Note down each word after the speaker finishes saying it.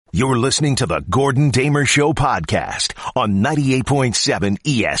You're listening to the Gordon Damer Show podcast on 98.7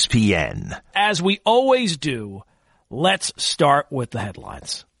 ESPN. As we always do, let's start with the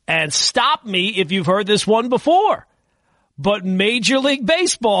headlines. And stop me if you've heard this one before. But Major League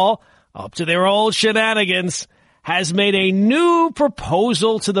Baseball, up to their old shenanigans, has made a new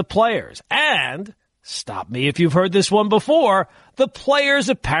proposal to the players. And, stop me if you've heard this one before, the players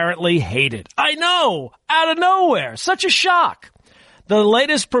apparently hate it. I know, out of nowhere, such a shock. The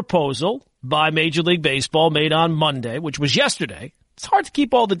latest proposal by Major League Baseball made on Monday, which was yesterday. It's hard to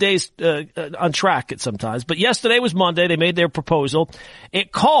keep all the days on track sometimes, but yesterday was Monday. They made their proposal.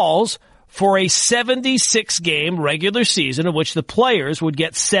 It calls for a 76-game regular season in which the players would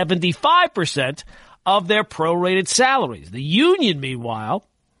get 75% of their prorated salaries. The union, meanwhile,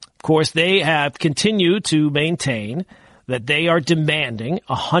 of course, they have continued to maintain that they are demanding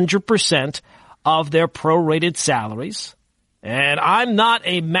 100% of their prorated salaries. And I'm not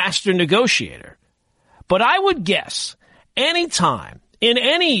a master negotiator, but I would guess any time in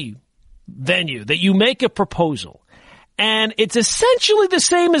any venue that you make a proposal and it's essentially the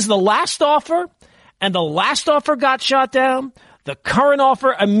same as the last offer and the last offer got shot down, the current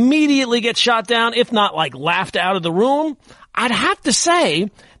offer immediately gets shot down, if not like laughed out of the room, I'd have to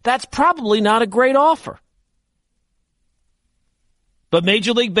say that's probably not a great offer. But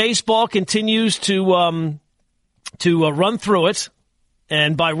Major League Baseball continues to run through it.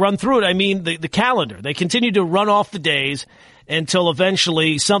 And by run through it, I mean the calendar. They continue to run off the days until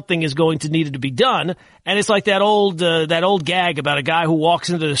eventually something is going to need to be done. And it's like that old gag about a guy who walks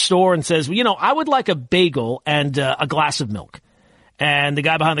into the store and says, well, you know, I would like a bagel and a glass of milk. And the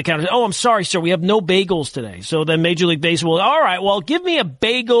guy behind the counter says, oh, I'm sorry, sir, we have no bagels today. So then Major League Baseball, all right, well, give me a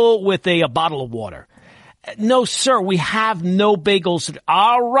bagel with a bottle of water. No, sir, we have no bagels.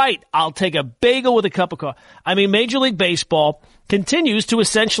 All right, I'll take a bagel with a cup of coffee. I mean, Major League Baseball continues to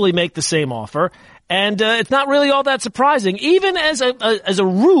essentially make the same offer, and it's not really all that surprising. Even as a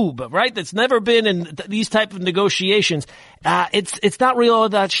rube, right, that's never been in these type of negotiations, it's not really all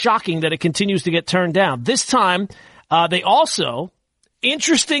that shocking that it continues to get turned down. This time, they also,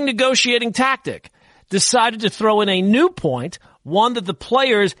 interesting negotiating tactic, decided to throw in a new point, one that the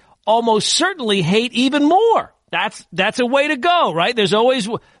players almost certainly hate even more. That's a way to go, right? There's always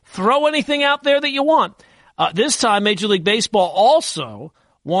throw anything out there that you want. This time, Major League Baseball also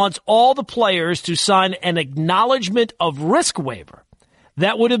wants all the players to sign an acknowledgement of risk waiver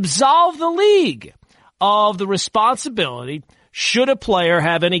that would absolve the league of the responsibility should a player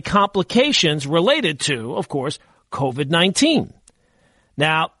have any complications related to, of course, COVID-19.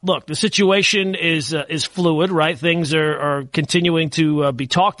 Now, look, the situation is fluid, right? Things are continuing to be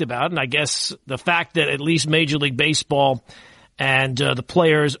talked about, and I guess the fact that at least Major League Baseball and the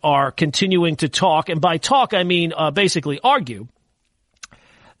players are continuing to talk, and by talk I mean basically argue,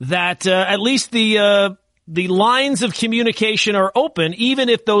 that at least the lines of communication are open, even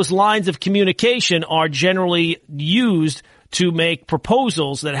if those lines of communication are generally used to make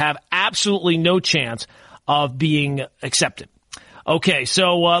proposals that have absolutely no chance of being accepted. Okay,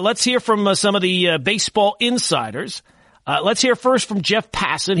 so let's hear from some of the baseball insiders. Let's hear first from Jeff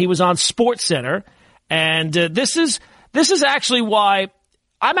Passan. He was on SportsCenter, and this is actually why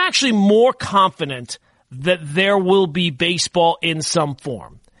I'm actually more confident that there will be baseball in some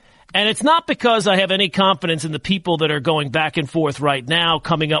form. And it's not because I have any confidence in the people that are going back and forth right now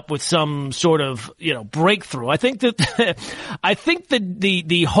coming up with some sort of, breakthrough. I think that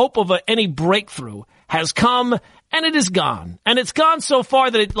the hope of any breakthrough has come and it is gone. And it's gone so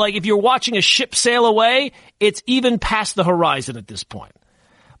far that if you're watching a ship sail away, it's even past the horizon at this point.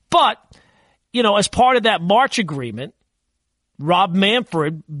 But, as part of that March agreement, Rob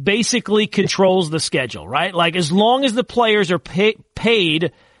Manfred basically controls the schedule, right? Like, as long as the players are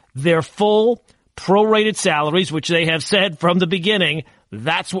paid their full prorated salaries, which they have said from the beginning,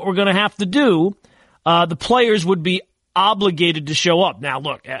 that's what we're going to have to do, the players would be obligated to show up. Now,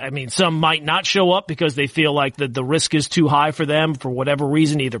 look, I mean, some might not show up because they feel like the risk is too high for them for whatever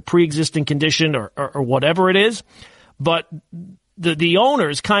reason, either pre-existing condition or whatever it is. But the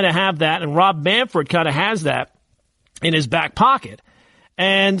owners kind of have that, and Rob Manfred kind of has that in his back pocket.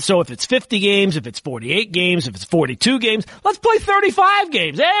 And so if it's 50 games, if it's 48 games, if it's 42 games, let's play 35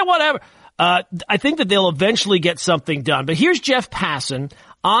 games. Whatever. I think that they'll eventually get something done. But here's Jeff Passan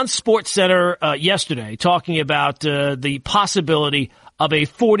on SportsCenter yesterday talking about the possibility of a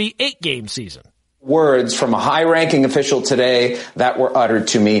 48-game season. Words from a high-ranking official today that were uttered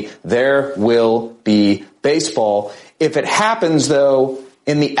to me. There will be baseball. If it happens, though,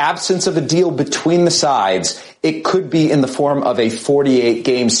 in the absence of a deal between the sides, it could be in the form of a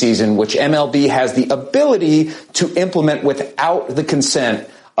 48-game season, which MLB has the ability to implement without the consent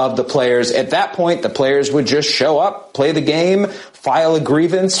of the players. At that point, the players would just show up, play the game, file a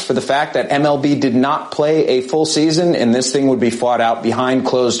grievance for the fact that MLB did not play a full season, and this thing would be fought out behind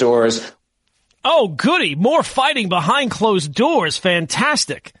closed doors. Oh, goody. More fighting behind closed doors.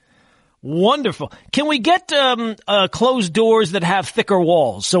 Fantastic. Wonderful. Can we get closed doors that have thicker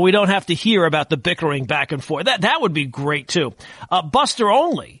walls so we don't have to hear about the bickering back and forth? That would be great, too. Buster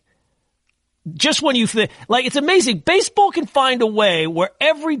only. Just when you think, like, it's amazing. Baseball can find a way where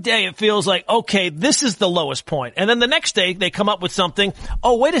every day it feels like, okay, this is the lowest point. And then the next day they come up with something.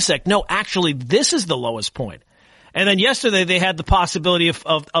 Oh, wait a sec. No, actually, this is the lowest point. And then yesterday they had the possibility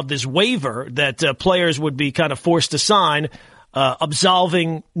of this waiver that players would be kind of forced to sign,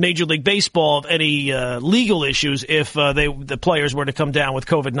 absolving Major League Baseball of any legal issues if the players were to come down with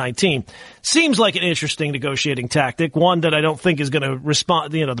COVID-19. Seems like an interesting negotiating tactic, one that I don't think is going to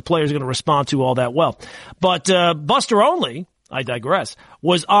respond. The players are going to respond to all that well. But Buster Olney, I digress,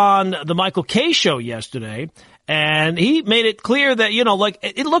 was on the Michael Kay show yesterday, and he made it clear that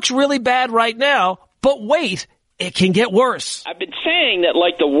it looks really bad right now, but wait. It can get worse. I've been saying that,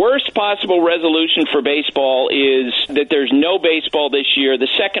 the worst possible resolution for baseball is that there's no baseball this year. The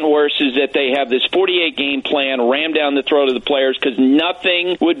second worst is that they have this 48-game plan rammed down the throat of the players because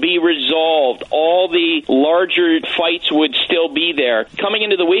nothing would be resolved. All the larger fights would still be there. Coming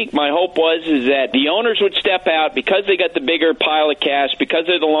into the week, my hope is that the owners would step out because they got the bigger pile of cash, because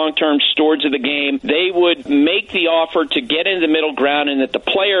they're the long-term stewards of the game. They would make the offer to get into the middle ground, and that the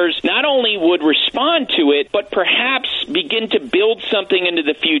players not only would respond to it, but perhaps begin to build something into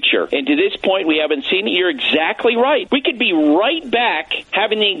the future. And to this point, we haven't seen it. You're exactly right. We could be right back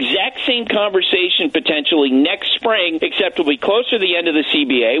having the exact same conversation potentially next spring, except we'll be closer to the end of the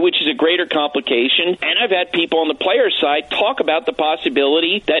CBA, which is a greater complication. And I've had people on the players' side talk about the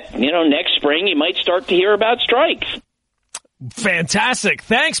possibility that, next spring you might start to hear about strikes. Fantastic.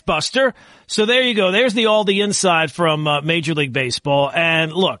 Thanks, Buster. So there you go. There's all the inside from Major League Baseball.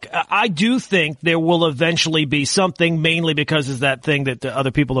 And look, I do think there will eventually be something, mainly because it's that thing that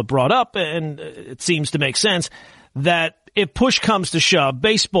other people have brought up, and it seems to make sense, that if push comes to shove,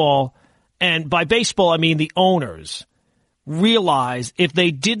 baseball, and by baseball I mean the owners, realize if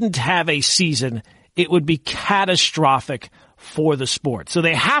they didn't have a season, it would be catastrophic for the sport. So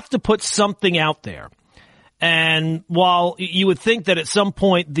they have to put something out there. And while you would think that at some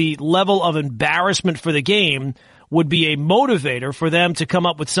point the level of embarrassment for the game would be a motivator for them to come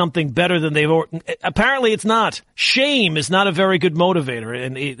up with something better than apparently it's not. Shame is not a very good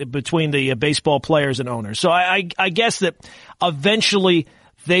motivator between the baseball players and owners. So I guess that eventually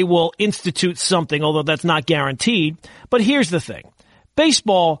they will institute something, although that's not guaranteed. But here's the thing.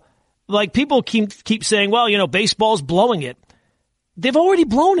 Baseball, people keep saying, well, baseball's blowing it. They've already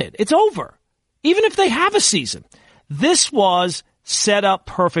blown it. It's over. Even if they have a season, this was set up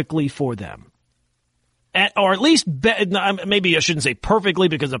perfectly for them. Or at least, maybe I shouldn't say perfectly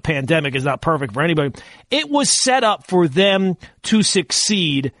because a pandemic is not perfect for anybody. It was set up for them to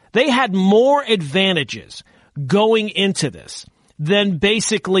succeed. They had more advantages going into this than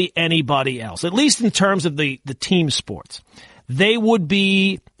basically anybody else, at least in terms of the team sports. They would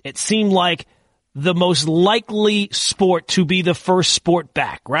be, it seemed like, the most likely sport to be the first sport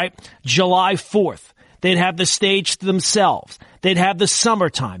back, right? July 4th. They'd have the stage to themselves. They'd have the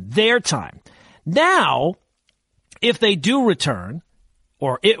summertime, their time. Now, if they do return,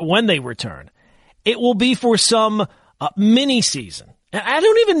 when they return, it will be for some mini season. And I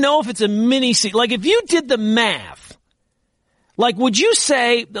don't even know if it's a mini season. If you did the math, would you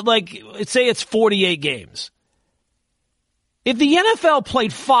say, say it's 48 games. If the NFL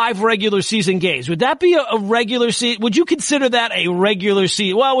played 5 regular season games, would that be a regular season? Would you consider that a regular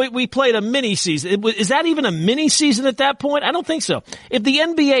season? Well, we played a mini season. Is that even a mini season at that point? I don't think so. If the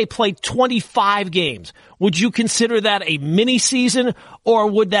NBA played 25 games, would you consider that a mini season, or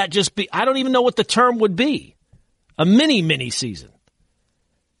would that just be, I don't even know what the term would be, a mini season?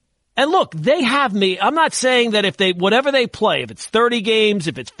 And look, they have me. I'm not saying that whatever they play, if it's 30 games,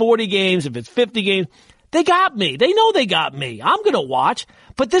 if it's 40 games, if it's 50 games, they got me. They know they got me. I'm going to watch.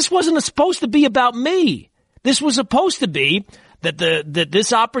 But this wasn't supposed to be about me. This was supposed to be that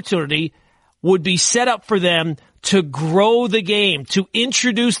this opportunity would be set up for them to grow the game, to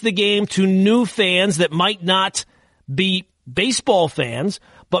introduce the game to new fans that might not be baseball fans,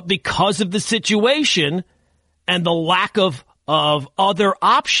 but because of the situation and the lack of other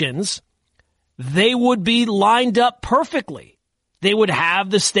options, they would be lined up perfectly. They would have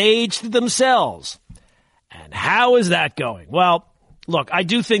the stage to themselves. And how is that going? Well, look, I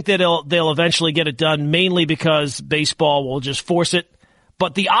do think that they'll eventually get it done, mainly because baseball will just force it.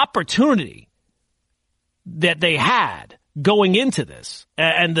 But the opportunity that they had going into this,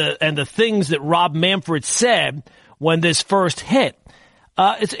 and the things that Rob Manfred said when this first hit,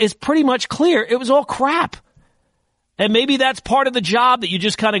 it's pretty much clear it was all crap. And maybe that's part of the job, that you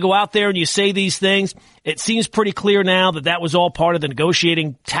just kind of go out there and you say these things. It seems pretty clear now that that was all part of the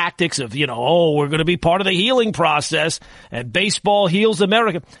negotiating tactics of, we're going to be part of the healing process, and baseball heals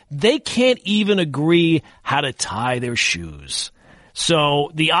America. They can't even agree how to tie their shoes.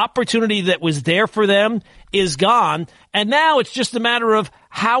 So the opportunity that was there for them is gone. And now it's just a matter of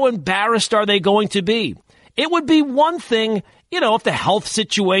how embarrassed are they going to be? It would be one thing, if the health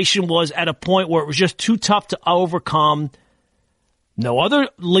situation was at a point where it was just too tough to overcome. No other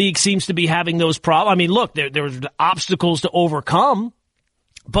league seems to be having those problems. I mean, look, there's obstacles to overcome.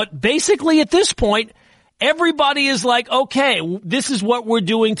 But basically at this point, everybody is like, okay, this is what we're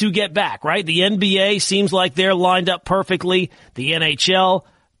doing to get back, right? The NBA seems like they're lined up perfectly. The NHL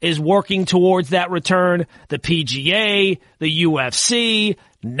is working towards that return. The PGA, the UFC,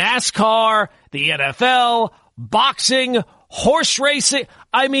 NASCAR, the NFL, boxing, horse racing.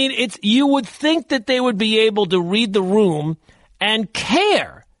 I mean, you would think that they would be able to read the room and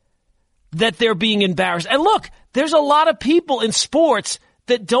care that they're being embarrassed. And look, there's a lot of people in sports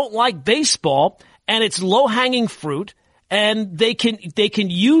that don't like baseball, and it's low-hanging fruit, and they can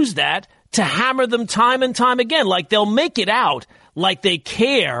use that to hammer them time and time again. Like, they'll make it out like they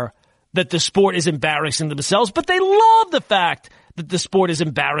care that the sport is embarrassing themselves, but they love the fact that the sport is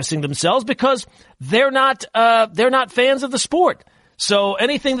embarrassing themselves because they're not fans of the sport. So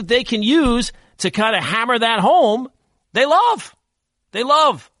anything that they can use to kind of hammer that home, they love. They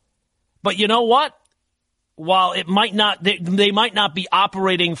love. But you know what? While it might not, they might not be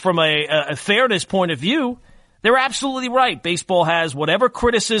operating from a fairness point of view, they're absolutely right. Baseball has whatever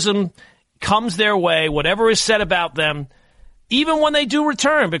criticism comes their way, whatever is said about them, even when they do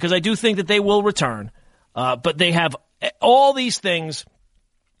return, because I do think that they will return. But they have all these things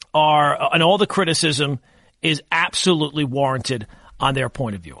and all the criticism is absolutely warranted on their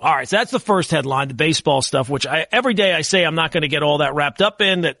point of view. All right, so that's the first headline, the baseball stuff, which every day I say I'm not going to get all that wrapped up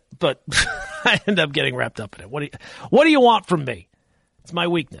in, but I end up getting wrapped up in it. What do you want from me? It's my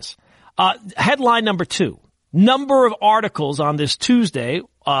weakness. Headline number 2. Number of articles on this Tuesday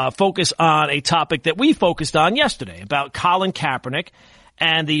focus on a topic that we focused on yesterday about Colin Kaepernick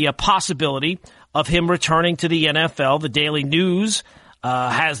and the possibility of him returning to the NFL. The Daily News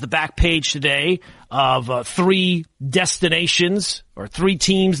has the back page today of 3 destinations or 3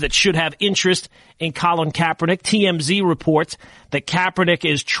 teams that should have interest in Colin Kaepernick. TMZ reports that Kaepernick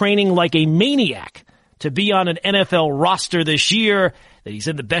is training like a maniac to be on an NFL roster this year, that he's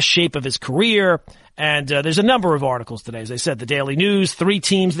in the best shape of his career. And there's a number of articles today. As I said, the Daily News, 3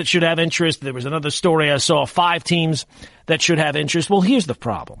 teams that should have interest. There was another story I saw, 5 teams that should have interest. Well, here's the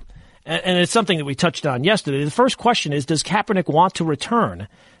problem. And it's something that we touched on yesterday. The first question is, does Kaepernick want to return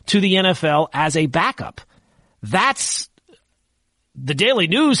to the NFL as a backup? That's the Daily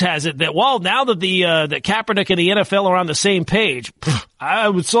News has it that, well, now that that Kaepernick and the NFL are on the same page, I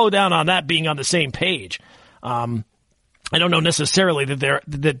would slow down on that being on the same page. I don't know necessarily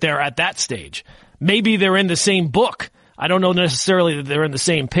that they're at that stage. Maybe they're in the same book. I don't know necessarily that they're in the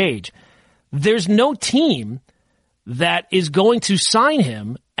same page. There's no team that is going to sign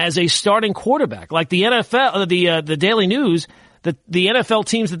him as a starting quarterback. Like the NFL, the Daily News, the NFL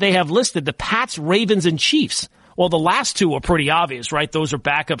teams that they have listed, the Pats, Ravens, and Chiefs. Well, the last 2 are pretty obvious, right? Those are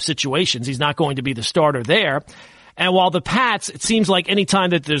backup situations. He's not going to be the starter there. And while the Pats, it seems like any time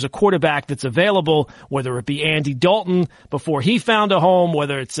that there's a quarterback that's available, whether it be Andy Dalton before he found a home,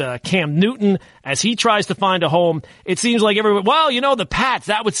 whether it's Cam Newton as he tries to find a home, it seems like everyone, well, the Pats,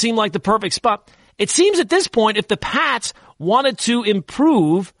 that would seem like the perfect spot. It seems at this point, if the Pats wanted to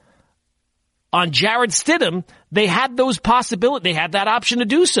improve on Jarrett Stidham, they had those possibilities. They had that option to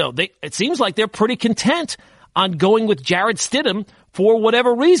do so. It seems like they're pretty content on going with Jarrett Stidham for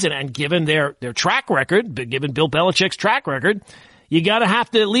whatever reason. And given their track record, given Bill Belichick's track record, you got to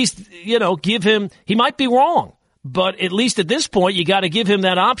have to at least, give him, he might be wrong, but at least at this point, you got to give him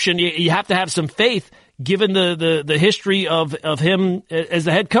that option. You have to have some faith given the history of him as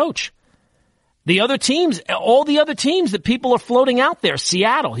the head coach. The other teams, all the other teams that people are floating out there,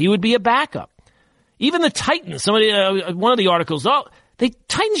 Seattle, he would be a backup. Even the Titans, one of the articles, the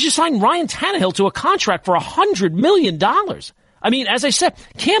Titans just signed Ryan Tannehill to a contract for $100 million. I mean, as I said,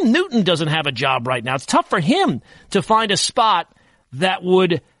 Cam Newton doesn't have a job right now. It's tough for him to find a spot that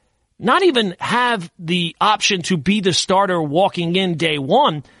would not even have the option to be the starter walking in day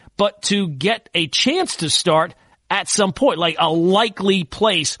one, but to get a chance to start at some point, like a likely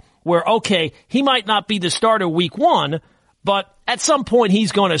place where, okay, he might not be the starter week 1, but at some point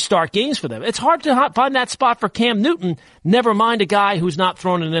he's going to start games for them. It's hard to find that spot for Cam Newton, never mind a guy who's not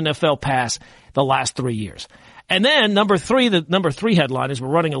thrown an NFL pass the last 3 years. And then the number three headline is, we're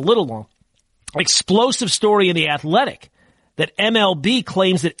running a little long, explosive story in The Athletic that MLB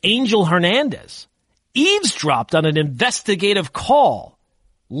claims that Angel Hernandez eavesdropped on an investigative call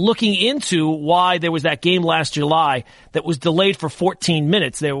looking into why there was that game last July that was delayed for 14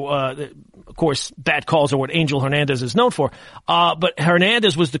 minutes. Of course, bad calls are what Angel Hernandez is known for. But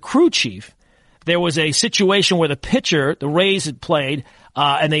Hernandez was the crew chief. There was a situation where the pitcher, the Rays had played,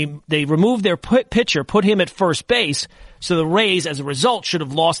 and they removed their pitcher, put him at first base. So the Rays, as a result, should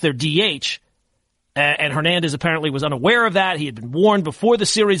have lost their DH. And Hernandez apparently was unaware of that. He had been warned before the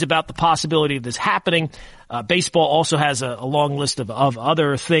series about the possibility of this happening. Baseball also has a long list of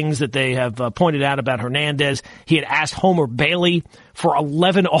other things that they have pointed out about Hernandez. He had asked Homer Bailey for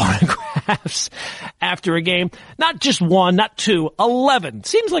 11 autographs after a game. Not just one, not two, 11.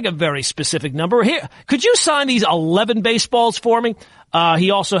 Seems like a very specific number. Here, could you sign these 11 baseballs for me?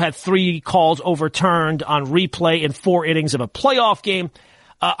 He also had 3 calls overturned on replay in 4 innings of a playoff game.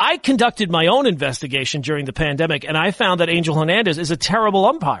 I conducted my own investigation during the pandemic, and I found that Angel Hernandez is a terrible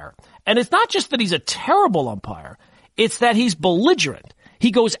umpire. And it's not just that he's a terrible umpire, it's that he's belligerent.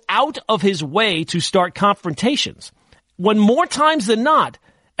 He goes out of his way to start confrontations. When more times than not,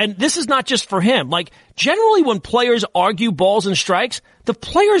 and this is not just for him, like generally when players argue balls and strikes, the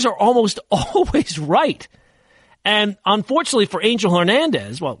players are almost always right. And unfortunately for Angel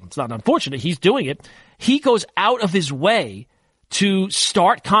Hernandez, well, it's not unfortunate, he's doing it, he goes out of his way to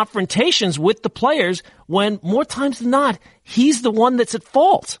start confrontations with the players when more times than not, he's the one that's at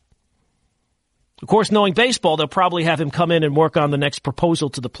fault. Of course, knowing baseball, they'll probably have him come in and work on the next proposal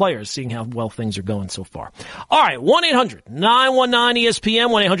to the players, seeing how well things are going so far. All right,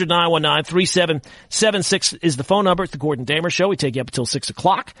 1-800-919-ESPN, 1-800-919-3776 is the phone number. It's the Gordon Damer Show. We take you up until 6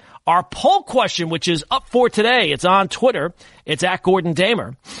 o'clock. Our poll question, which is up for today, it's on Twitter. It's at Gordon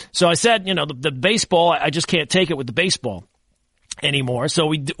Damer. So I said, the baseball, I just can't take it with the baseball anymore.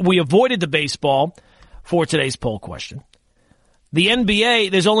 So we avoided the baseball for today's poll question. The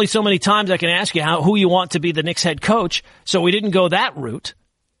NBA, there's only so many times I can ask you who you want to be the Knicks head coach, so we didn't go that route.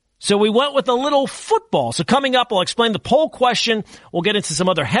 So we went with a little football. So coming up, I'll explain the poll question. We'll get into some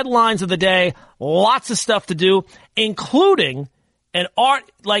other headlines of the day. Lots of stuff to do, including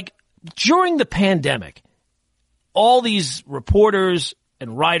during the pandemic, all these reporters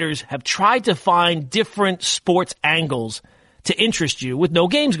and writers have tried to find different sports angles to interest you with no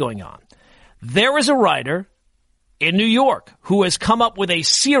games going on. There is a writer in New York who has come up with a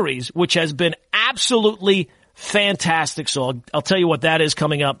series which has been absolutely fantastic. So I'll tell you what that is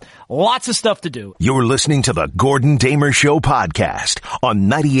coming up. Lots of stuff to do. You're listening to the Gordon Damer Show podcast on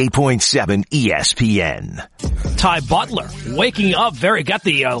 98.7 ESPN. Ty Butler waking up got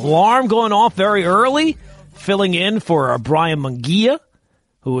the alarm going off very early, filling in for Brian Munguia,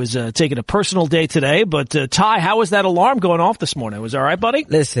 who is taking a personal day today. But, Ty, how was that alarm going off this morning? Was it all right, buddy?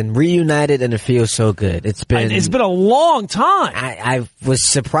 Listen, reunited, and it feels so good. It's been a long time. I was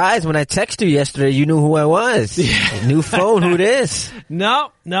surprised when I texted you yesterday. You knew who I was. New phone, who this?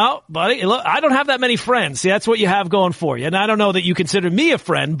 No, buddy. Look, I don't have that many friends. See, that's what you have going for you. And I don't know that you consider me a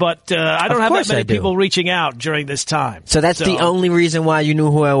friend, but I don't have that many people reaching out during this time. So that's the only reason why you knew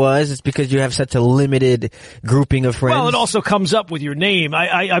who I was? It's because you have such a limited grouping of friends? Well, it also comes up with your name.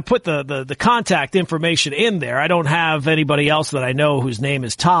 I put the contact information in there. I don't have anybody else that I know whose name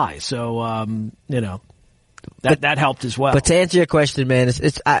is Ty. So, that helped as well. But to answer your question, man,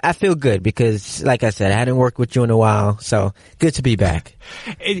 I feel good because, like I said, I hadn't worked with you in a while, so good to be back.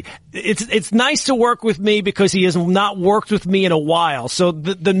 It's nice to work with me because he has not worked with me in a while. So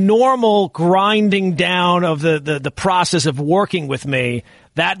the normal grinding down of the process of working with me,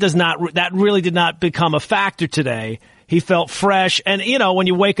 that really did not become a factor today. He felt fresh. And, when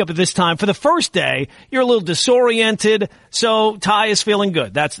you wake up at this time for the first day, you're a little disoriented. So Ty is feeling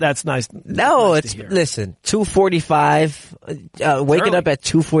good. That's nice. No, nice listen, 2:45, waking up at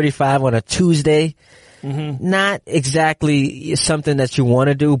 2:45 on a Tuesday. Mm-hmm. Not exactly something that you want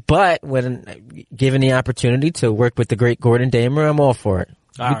to do, but when given the opportunity to work with the great Gordon Damer, I'm all for it.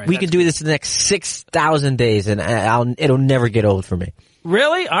 We can do this the next 6,000 days, and it'll never get old for me.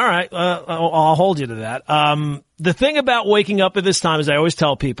 Really? All right. I'll hold you to that. The thing about waking up at this time is I always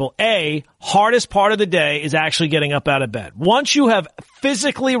tell people, hardest part of the day is actually getting up out of bed. Once you have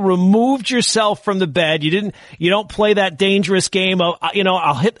physically removed yourself from the bed, you don't play that dangerous game of,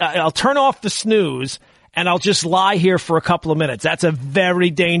 I'll turn off the snooze and I'll just lie here for a couple of minutes. That's a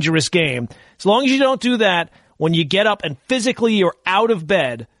very dangerous game. As long as you don't do that, when you get up and physically you're out of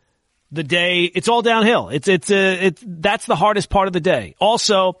bed, the day, it's all downhill. That's the hardest part of the day.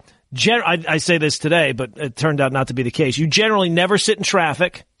 Also, I say this today, but it turned out not to be the case. You generally never sit in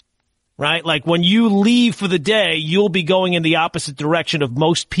traffic, right? Like when you leave for the day, you'll be going in the opposite direction of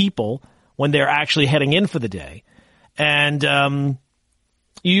most people when they're actually heading in for the day. And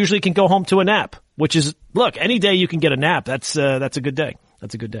you usually can go home to a nap, which is, look, any day you can get a nap. That's a good day.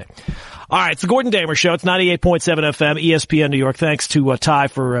 That's a good day. All right, it's the Gordon Damer Show. It's 98.7 FM, ESPN New York. Thanks to Ty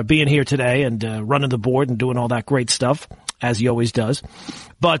for being here today and running the board and doing all that great stuff, as he always does.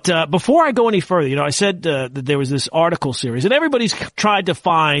 But before I go any further, I said that there was this article series, and everybody's tried to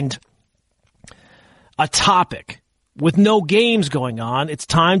find a topic. With no games going on, it's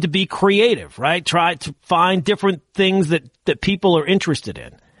time to be creative, right? Try to find different things that people are interested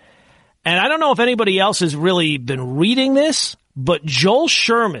in. And I don't know if anybody else has really been reading this, but Joel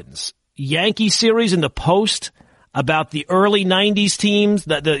Sherman's Yankee series in the Post about the early 90s teams,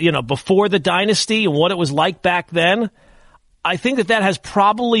 before the dynasty and what it was like back then, I think that has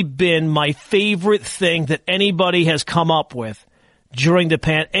probably been my favorite thing that anybody has come up with during the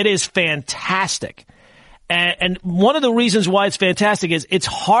pandemic. It is fantastic. And one of the reasons why it's fantastic is it's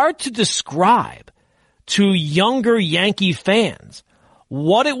hard to describe to younger Yankee fans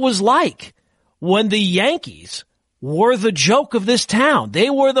what it was like when the Yankees were the joke of this town. They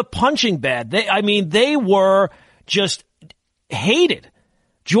were the punching bag. They were just hated.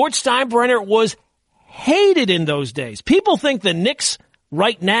 George Steinbrenner was hated in those days. People think the Knicks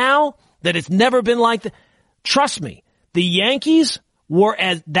right now, that it's never been like that. Trust me, the Yankees were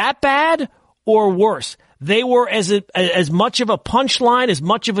as that bad or worse. They were as much of a punchline, as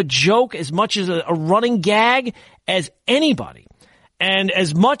much of a joke, as much as a running gag as anybody. And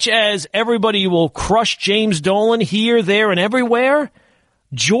as much as everybody will crush James Dolan here, there, and everywhere,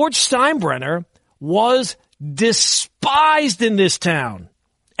 George Steinbrenner was despised in this town.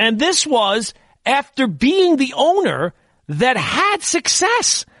 And this was after being the owner that had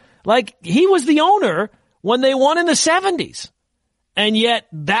success. Like, he was the owner when they won in the 70s. And yet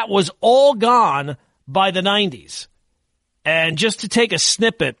that was all gone by the 90s. And just to take a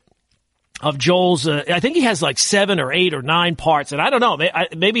snippet of Joel's, I think he has like 7 or 8 or 9 parts, and I don't know,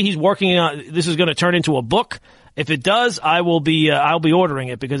 maybe he's working on, this is going to turn into a book. If it does, I'll be ordering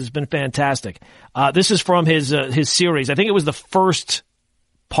it because it's been fantastic. This is from his series. I think it was the first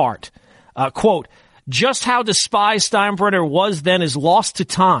part. Quote, just how despised Steinbrenner was then is lost to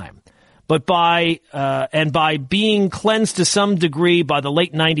time, but by being cleansed to some degree by the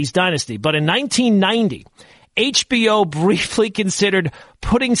late 90s dynasty. But in 1990, HBO briefly considered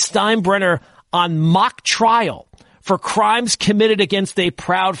putting Steinbrenner on mock trial for crimes committed against a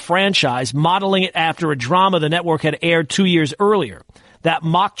proud franchise, modeling it after a drama the network had aired 2 years earlier. That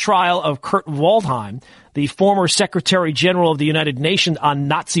mock trial of Kurt Waldheim, the former Secretary General of the United Nations, on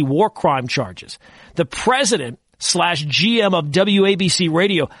Nazi war crime charges. The president / GM of WABC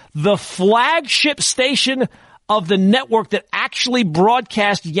Radio, the flagship station of the network that actually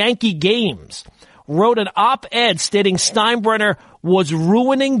broadcast Yankee games, wrote an op-ed stating Steinbrenner was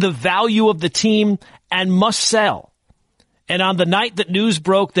ruining the value of the team and must sell. And on the night that news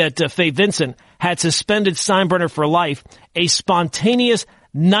broke that Faye Vincent had suspended Steinbrenner for life, a spontaneous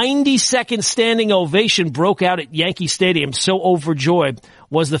 90-second standing ovation broke out at Yankee Stadium. So overjoyed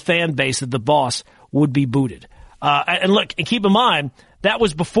was the fan base that the boss would be booted. And look, and keep in mind, that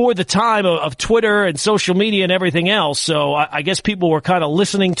was before the time of Twitter and social media and everything else. So I guess people were kind of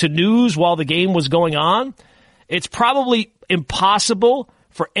listening to news while the game was going on. It's probably impossible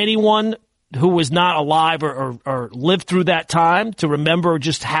for anyone who was not alive or lived through that time to remember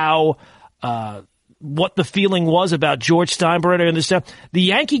just how, what the feeling was about George Steinbrenner and this stuff. The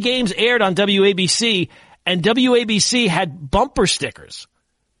Yankee games aired on WABC, and WABC had bumper stickers.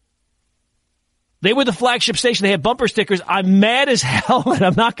 They were the flagship station. They had bumper stickers. I'm mad as hell, and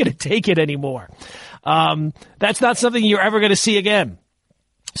I'm not going to take it anymore. That's not something you're ever going to see again.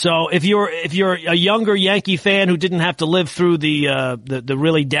 So if you're a younger Yankee fan who didn't have to live through the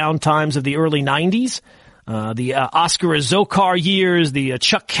really down times of the early 90s, the Oscar Azokar years, the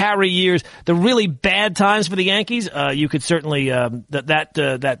Chuck Carey years, the really bad times for the Yankees, you could certainly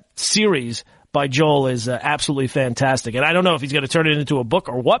that series by Joel is absolutely fantastic. And I don't know if he's going to turn it into a book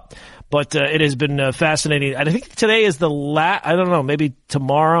or what, but it has been fascinating. And I think today is the I don't know, maybe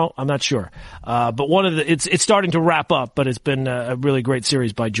tomorrow. I'm not sure. But it's starting to wrap up, but it's been a really great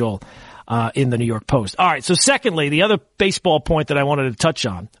series by Joel in the New York Post. All right. So secondly, the other baseball point that I wanted to touch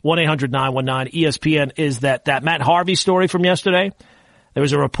on, 1-800-919-ESPN, is that Matt Harvey story from yesterday. There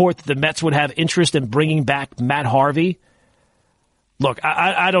was a report that the Mets would have interest in bringing back Matt Harvey. look,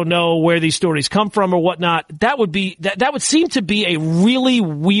 I don't know where these stories come from or whatnot. That would seem to be a really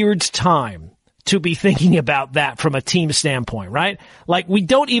weird time to be thinking about that from a team standpoint, right? Like, we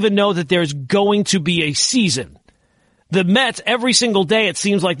don't even know that there's going to be a season. The Mets, every single day, it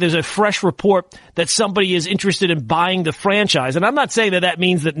seems like there's a fresh report that somebody is interested in buying the franchise. And I'm not saying that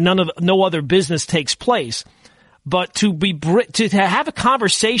means that no other business takes place, but to have a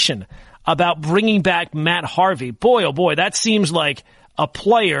conversation about bringing back Matt Harvey, boy, oh boy, that seems like a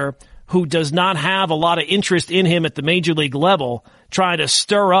player who does not have a lot of interest in him at the major league level, trying to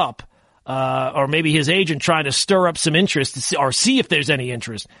stir up, or maybe his agent trying to stir up some interest or see if there's any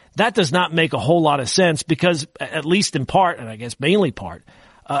interest. That does not make a whole lot of sense because, at least in part, and I guess mainly part,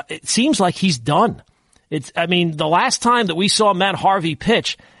 it seems like he's done. The last time that we saw Matt Harvey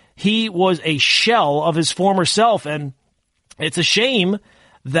pitch, he was a shell of his former self, and it's a shame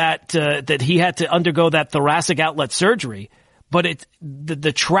that he had to undergo that thoracic outlet surgery. But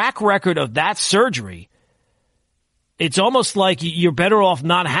the track record of that surgery, it's almost like you're better off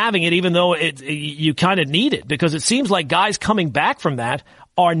not having it, even though you kind of need it, because it seems like guys coming back from that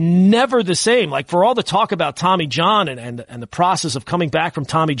are never the same. Like, for all the talk about Tommy John and the process of coming back from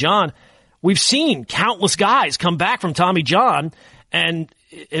Tommy John, we've seen countless guys come back from Tommy John and,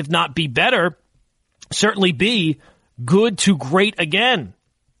 if not be better, certainly be good to great again.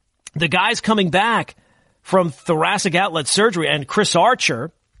 The guys coming back from thoracic outlet surgery, and Chris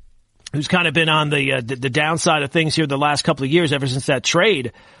Archer, who's kind of been on the downside of things here the last couple of years ever since that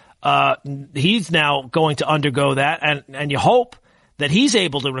trade, he's now going to undergo that, and you hope that he's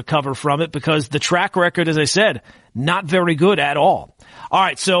able to recover from it, because the track record, as I said, not very good at all. All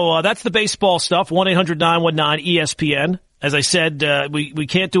right, so that's the baseball stuff. 1-800-919-ESPN. As I said, we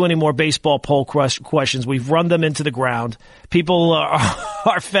can't do any more baseball poll questions. We've run them into the ground. People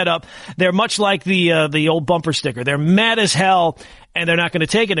are fed up. They're much like the old bumper sticker. They're mad as hell, and they're not going to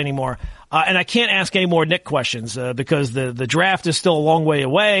take it anymore. And I can't ask any more Nick questions because the draft is still a long way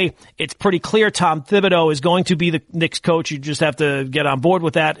away. It's pretty clear Tom Thibodeau is going to be the Knicks coach. You just have to get on board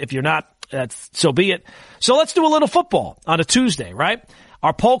with that. If you're not, so be it. So let's do a little football on a Tuesday, right?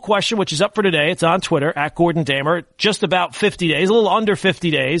 Our poll question, which is up for today, it's on Twitter, @GordonDamer, just about 50 days, a little under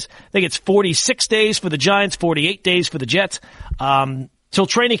 50 days. I think it's 46 days for the Giants, 48 days for the Jets, till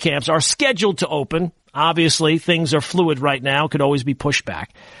training camps are scheduled to open. Obviously, things are fluid right now, could always be pushed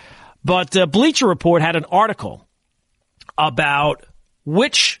back. But Bleacher Report had an article about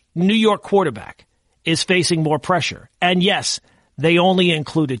which New York quarterback is facing more pressure. And yes, they only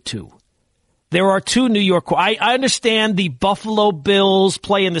included two. There are two New York. I understand the Buffalo Bills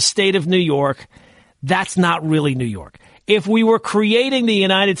play in the state of New York. That's not really New York. If we were creating the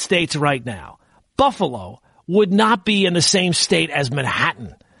United States right now, Buffalo would not be in the same state as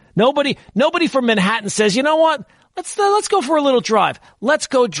Manhattan. Nobody from Manhattan says, you know what? Let's go for a little drive. Let's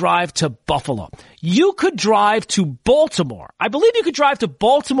go drive to Buffalo. You could drive to Baltimore. I believe you could drive to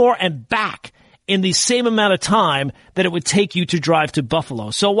Baltimore and back in the same amount of time that it would take you to drive to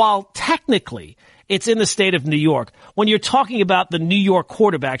Buffalo. So while technically it's in the state of New York, when you're talking about the New York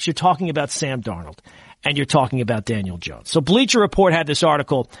quarterbacks, you're talking about Sam Darnold and you're talking about Daniel Jones. So Bleacher Report had this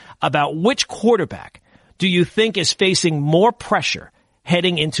article about which quarterback do you think is facing more pressure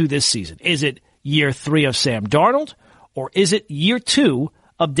heading into this season? Is it year 3 of Sam Darnold, or is it year 2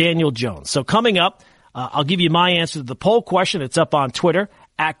 of Daniel Jones? So coming up, I'll give you my answer to the poll question. It's up on Twitter,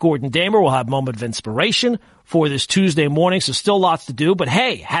 @GordonDamer. We'll have Moment of Inspiration for this Tuesday morning, so still lots to do. But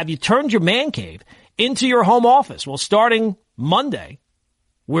hey, have you turned your man cave into your home office? Well, starting Monday,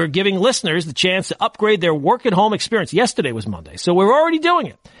 we're giving listeners the chance to upgrade their work-at-home experience. Yesterday was Monday, so we're already doing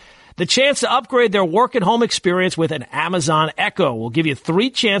it. The chance to upgrade their work-at-home experience with an Amazon Echo. We'll give you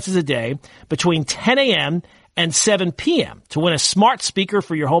 3 chances a day between 10 a.m. and 7 p.m. to win a smart speaker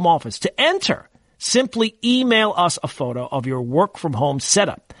for your home office. To enter, simply email us a photo of your work-from-home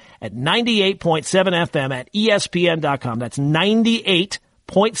setup at 98.7 FM at ESPN.com. That's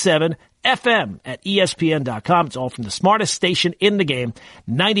 98.7 FM at ESPN.com. It's all from the smartest station in the game,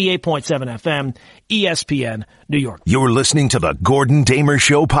 98.7 FM, ESPN, New York. You're listening to the Gordon Damer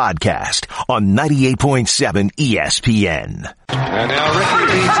Show podcast on 98.7 ESPN. And now Ricky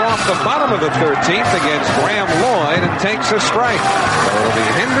leads off the bottom of the 13th against Graham Lloyd and takes a strike. So it'll be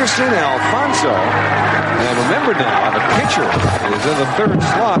Henderson, Alfonso. And remember now, the pitcher is in the 3rd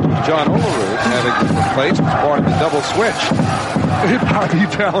slot with John Olerud having been replaced as part of the double switch. Bobby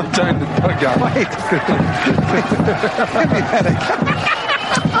Valentine the dugout. Wait.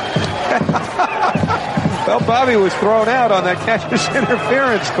 Well, Bobby was thrown out on that catcher's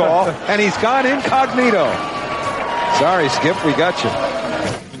interference call, and he's gone incognito. Sorry, Skip, we got you.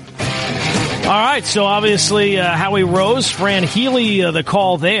 right, so obviously Howie Rose, Fran Healy, the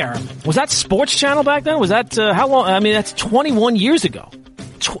call there. Was that Sports Channel back then? Was that, how long? I mean, that's 21 years ago.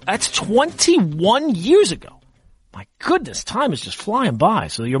 That's 21 years ago. My goodness, time is just flying by.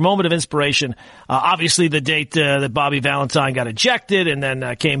 So your moment of inspiration, obviously the date that Bobby Valentine got ejected and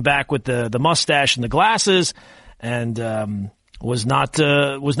then came back with the mustache and the glasses and was not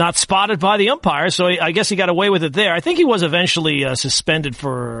spotted by the umpire. So I guess he got away with it there. I think he was eventually suspended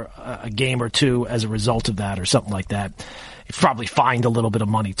for a game or two as a result of that or something like that. He probably fined a little bit of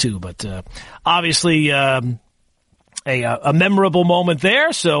money too, but obviously a memorable moment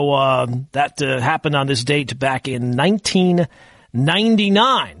there. So that happened on this date back in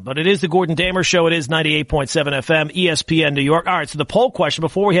 1999. But it is the Gordon Damer Show. It is 98.7 FM, ESPN New York. All right, so the poll question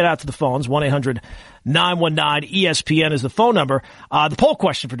before we head out to the phones, 1-800-919-ESPN is the phone number. The poll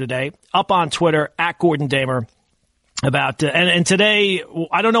question for today, up on Twitter, at Gordon Damer, about, and today,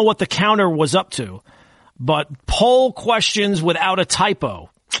 I don't know what the counter was up to, but poll questions without a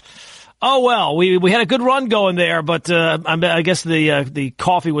typo. Oh, well, we had a good run going there, but I guess the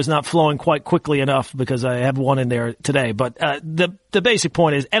coffee was not flowing quite quickly enough because I have one in there today. But the basic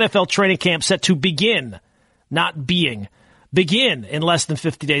point is NFL training camp set to begin, not being. Begin in less than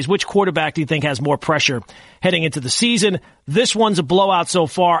 50 days. Which quarterback do you think has more pressure heading into the season? This one's a blowout so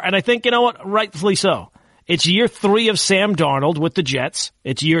far, and I think, you know what, rightfully so. It's year 3 of Sam Darnold with the Jets.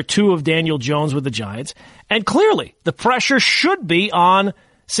 It's year 2 of Daniel Jones with the Giants. And clearly, the pressure should be on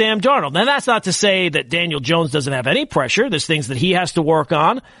Sam Darnold. Now, that's not to say that Daniel Jones doesn't have any pressure. There's things that he has to work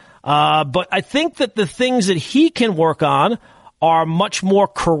on. But I think that the things that he can work on are much more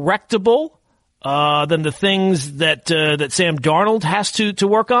correctable than the things that Sam Darnold has to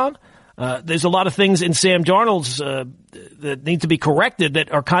work on. There's a lot of things in Sam Darnold's that need to be corrected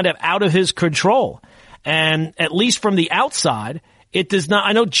that are kind of out of his control. And at least from the outside, it does not.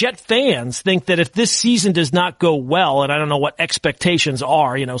 I know Jet fans think that if this season does not go well, and I don't know what expectations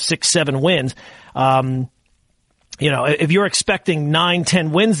are, 6-7 wins, if you're expecting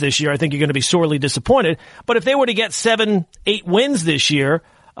 9-10 wins this year, I think you're going to be sorely disappointed. But if they were to get 7-8 wins this year,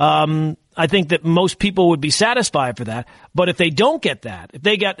 I think that most people would be satisfied for that. But if they don't get that,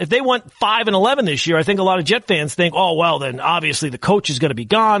 if they went 5-11 this year, I think a lot of Jet fans think, oh, well, then obviously the coach is going to be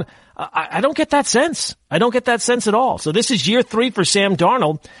gone. I don't get that sense. I don't get that sense at all. So this is year 3 for Sam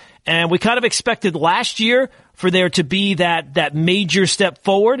Darnold. And we kind of expected last year for there to be that major step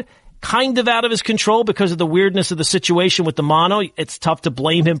forward, kind of out of his control because of the weirdness of the situation with the mono. It's tough to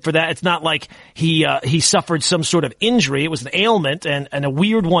blame him for that. It's not like he suffered some sort of injury. It was an ailment and a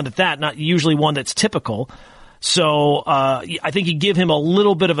weird one at that, not usually one that's typical. So I think you give him a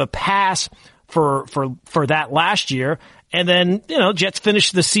little bit of a pass for that last year. And then, Jets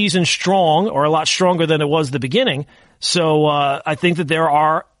finished the season strong, or a lot stronger than it was the beginning. So I think that there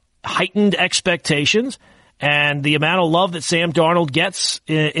are heightened expectations. And the amount of love that Sam Darnold gets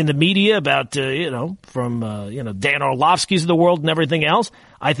in the media about, from Dan Orlovsky's of the world and everything else,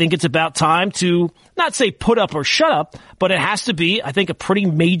 I think it's about time to not say put up or shut up, but it has to be, I think, a pretty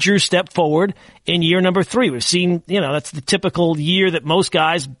major step forward in year number 3. We've seen, that's the typical year that most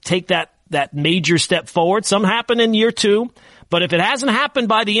guys take that major step forward. Some happen in year 2, but if it hasn't happened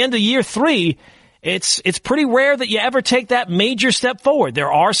by the end of year 3, it's pretty rare that you ever take that major step forward.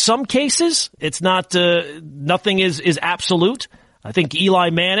 There are some cases. It's not, nothing is absolute. I think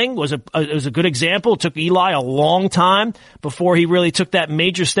Eli Manning was a good example. It took Eli a long time before he really took that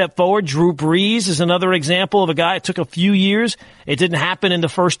major step forward. Drew Brees is another example of a guy. It took a few years. It didn't happen in the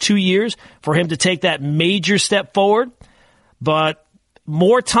first 2 years for him to take that major step forward. But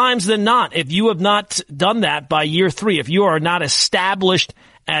more times than not, if you have not done that by year 3, if you are not established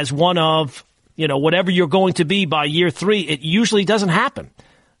as one of, whatever you're going to be by year 3, it usually doesn't happen.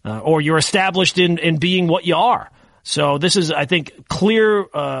 Or you're established in being what you are. So this is, I think, clear.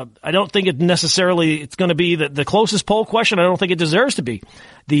 I don't think it's going to be the closest poll question. I don't think it deserves to be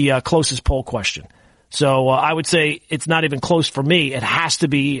the closest poll question. So I would say it's not even close for me. It has to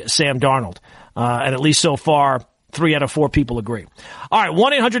be Sam Darnold. And at least so far, 3 out of 4 people agree. All right,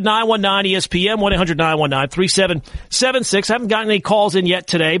 1-800-919-ESPN, 1-800-919-3776. I haven't gotten any calls in yet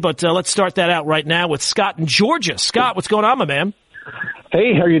today, but let's start that out right now with Scott in Georgia. Scott, what's going on, my man?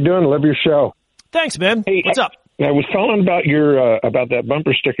 Hey, how you doing? Love your show. Thanks, man. Hey, what's up? I was calling about about that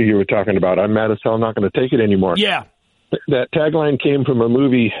bumper sticker you were talking about. I'm mad as hell not going to take it anymore. Yeah. That tagline came from a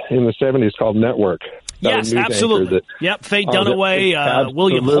movie in the 70s called Network. Yes, absolutely. Faye Dunaway,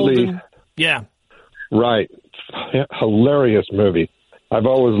 William Holden. Yeah. Right. Hilarious movie. I've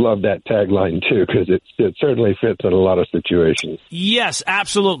always loved that tagline too, because it certainly fits in a lot of situations. Yes,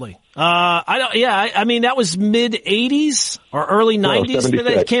 absolutely. I mean, that was mid '80s or early '90s that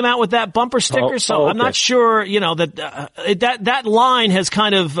they came out with that bumper sticker. So I'm not sure, that line has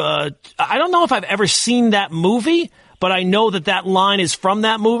kind of. I don't know if I've ever seen that movie, but I know that line is from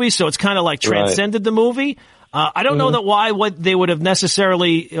that movie, so it's kind of like transcended the movie. I don't know what they would have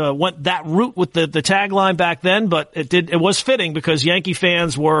necessarily went that route with the tagline back then, but it was fitting because Yankee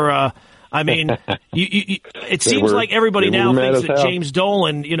fans were. It seems like everybody now thinks that James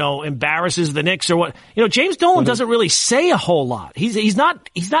Dolan, embarrasses the Knicks or what. James Dolan doesn't really say a whole lot. He's not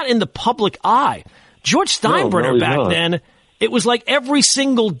in the public eye. George Steinbrenner back then, it was like every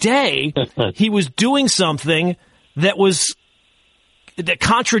single day he was doing something that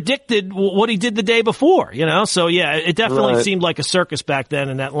contradicted what he did the day before, So, yeah, it definitely seemed like a circus back then,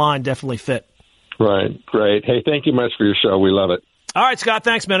 and that line definitely fit. Right. Great. Hey, thank you much for your show. We love it. All right, Scott,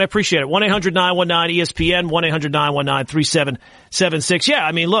 thanks, man. I appreciate it. 1-800-919-ESPN, 1-800-919-3776. Yeah,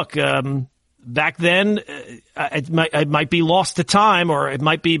 I mean, look, back then it might be lost to time, or it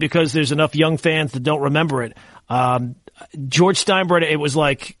might be because there's enough young fans that don't remember it. George Steinbrenner, it was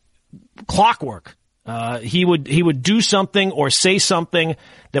like clockwork. He would do something or say something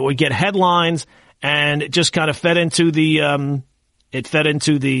that would get headlines, and it just kind of fed into the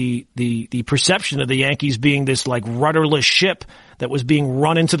perception of the Yankees being this like rudderless ship that was being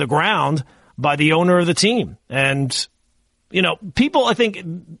run into the ground by the owner of the team. And, people, I think,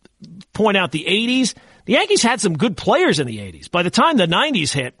 point out the 80s. The Yankees had some good players in the 80s. By the time the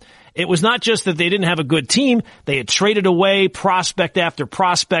 90s hit, it was not just that they didn't have a good team. They had traded away prospect after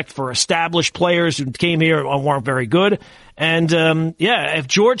prospect for established players who came here and weren't very good. And, if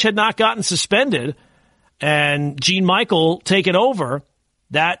George had not gotten suspended and Gene Michael taken over,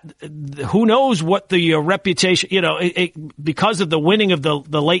 who knows what the reputation, because of the winning of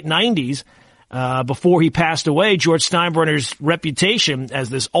the late 90s, before he passed away, George Steinbrenner's reputation as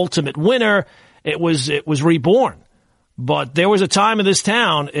this ultimate winner, it was reborn. But there was a time in this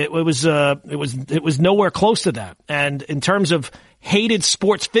town, it was nowhere close to that. And in terms of hated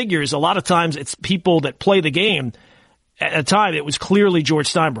sports figures, a lot of times it's people that play the game. At a time, it was clearly George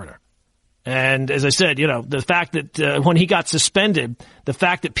Steinbrenner. And as I said, the fact that when he got suspended, the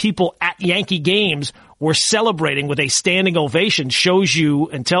fact that people at Yankee games were celebrating with a standing ovation shows you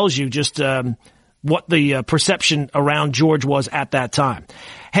and tells you just what the perception around George was at that time.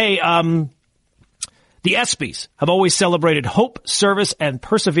 Hey, the ESPYs have always celebrated hope, service, and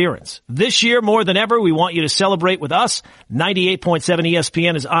perseverance. This year, more than ever, we want you to celebrate with us. 98.7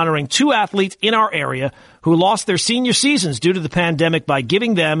 ESPN is honoring 2 athletes in our area who lost their senior seasons due to the pandemic by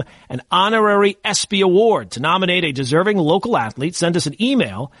giving them an honorary ESPY award. To nominate a deserving local athlete, send us an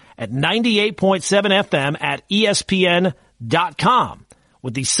email at 98.7fm@ESPN.com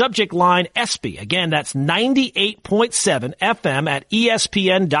with the subject line ESPY. Again, that's 98.7 FM at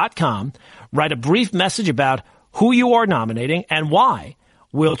ESPN.com. Write a brief message about who you are nominating and why.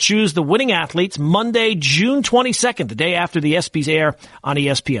 We'll choose the winning athletes Monday, June 22nd, the day after the ESPYs air on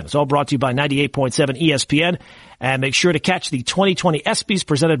ESPN. It's all brought to you by 98.7 ESPN. And make sure to catch the 2020 ESPYs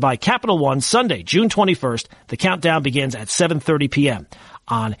presented by Capital One Sunday, June 21st. The countdown begins at 7:30 p.m.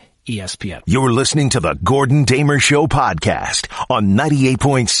 on ESPN. You're listening to the Gordon Damer Show podcast on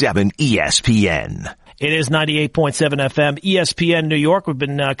 98.7 ESPN. It is 98.7 FM, ESPN New York. We've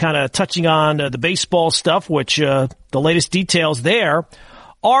been kind of touching on the baseball stuff, which the latest details there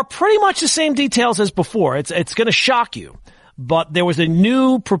are pretty much the same details as before. It's going to shock you. But there was a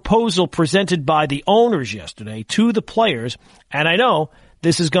new proposal presented by the owners yesterday to the players, and I know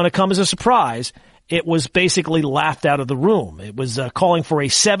this is going to come as a surprise. It was basically laughed out of the room. It was calling for a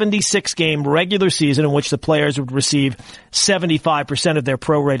 76-game regular season in which the players would receive 75% of their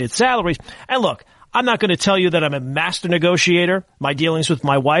prorated salaries. And look, I'm not going to tell you that I'm a master negotiator. My dealings with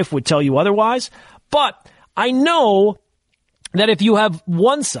my wife would tell you otherwise. But I know that if you have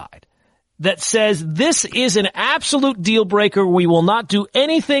one side that says this is an absolute deal breaker, we will not do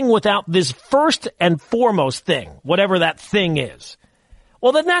anything without this first and foremost thing, whatever that thing is,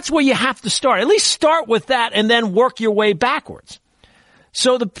 well, then that's where you have to start. At least start with that and then work your way backwards.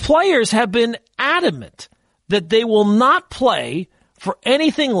 So the players have been adamant that they will not play for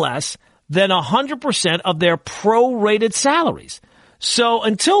anything less than 100% of their prorated salaries. So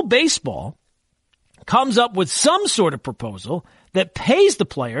until baseball comes up with some sort of proposal that pays the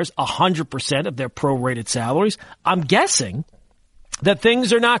players 100% of their prorated salaries, I'm guessing that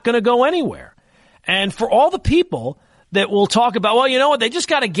things are not going to go anywhere. And for all the people that will talk about, well, you know what, they just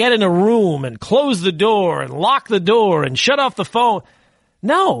got to get in a room and close the door and lock the door and shut off the phone.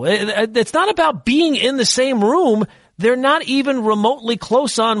 No, it's not about being in the same room. they're not even remotely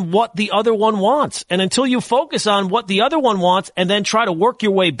close on what the other one wants. And until you focus on what the other one wants and then try to work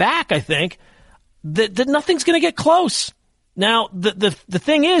your way back, I think that nothing's going to get close. Now, the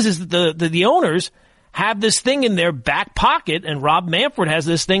thing is that the owners have this thing in their back pocket, and Rob Manfred has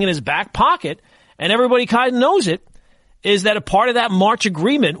this thing in his back pocket, and everybody kind of knows it, is that a part of that March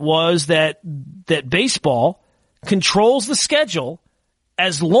agreement was that baseball controls the schedule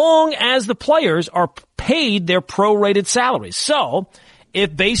as long as the players are paid their prorated salaries. So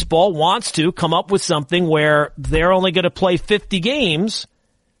if baseball wants to come up with something where they're only going to play 50 games,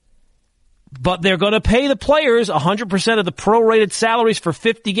 but they're going to pay the players 100% of the prorated salaries for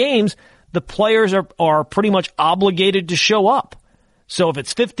 50 games, the players are pretty much obligated to show up. So if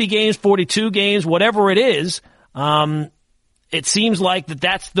it's 50 games, 42 games, whatever it is, it seems like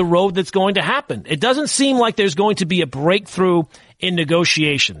that's the road that's going to happen. It doesn't seem like there's going to be a breakthrough in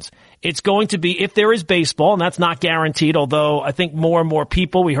negotiations. It's going to be, if there is baseball, and that's not guaranteed, although I think more and more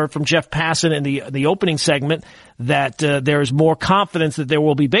people, we heard from Jeff Passan in the opening segment, that there's more confidence that there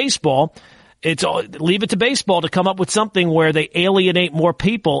will be baseball. Leave it to baseball to come up with something where they alienate more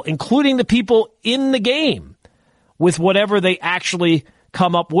people, including the people in the game, with whatever they actually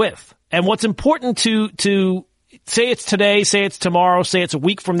come up with. And what's important to say it's today, say it's tomorrow, say it's a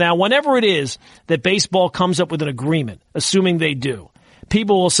week from now, whenever it is that baseball comes up with an agreement, assuming they do,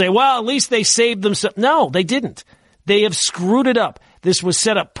 people will say, well, at least they saved themselves. No, they didn't. They have screwed it up. This was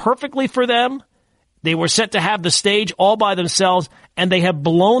set up perfectly for them. They were set to have the stage all by themselves, and they have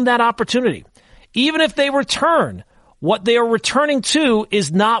blown that opportunity. Even if they return, what they are returning to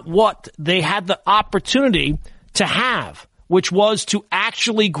is not what they had the opportunity to have, which was to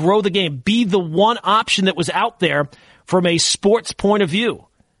actually grow the game, be the one option that was out there from a sports point of view.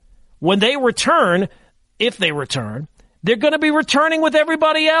 When they return, if they return, they're going to be returning with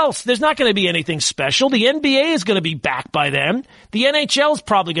everybody else. There's not going to be anything special. The NBA is going to be back by then. The NHL is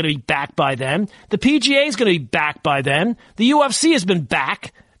probably going to be back by then. The PGA is going to be back by then. The UFC has been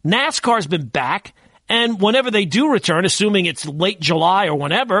back. NASCAR's been back. And whenever they do return, assuming it's late July or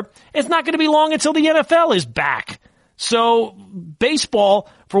whenever, it's not going to be long until the NFL is back. So baseball,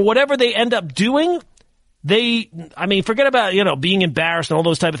 for whatever they end up doing, forget about, being embarrassed and all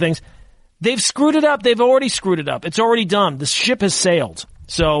those type of things. They've screwed it up. They've already screwed it up. It's already done. The ship has sailed.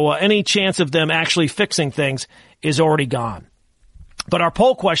 So any chance of them actually fixing things is already gone. But our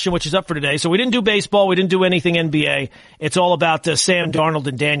poll question, which is up for today, so we didn't do baseball, we didn't do anything NBA. It's all about Sam Darnold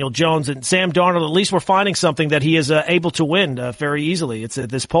and Daniel Jones. And Sam Darnold, at least we're finding something that he is able to win very easily. It's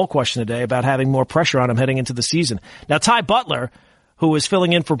this poll question today about having more pressure on him heading into the season. Now, Ty Butler, who is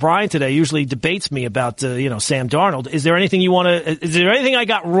filling in for Brian today, usually debates me about, Sam Darnold. Is there anything is there anything I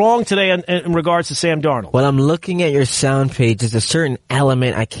got wrong today in regards to Sam Darnold? Well, I'm looking at your sound page. There's a certain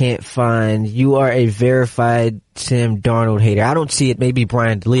element I can't find. You are a verified Sam Darnold hater. I don't see it. Maybe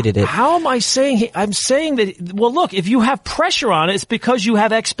Brian deleted it. How am I saying? I'm saying that, well, look, if you have pressure on it, it's because you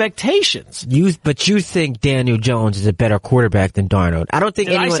have expectations. But you think Daniel Jones is a better quarterback than Darnold. I don't think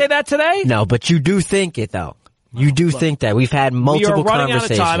Did I say that today? No, but you do think it, though. You do think that. We've had multiple conversations. We are running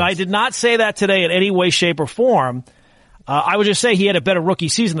out of time. I did not say that today in any way, shape, or form. I would just say he had a better rookie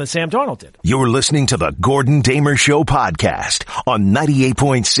season than Sam Darnold did. You're listening to the Gordon Damer Show podcast on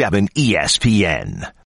 98.7 ESPN.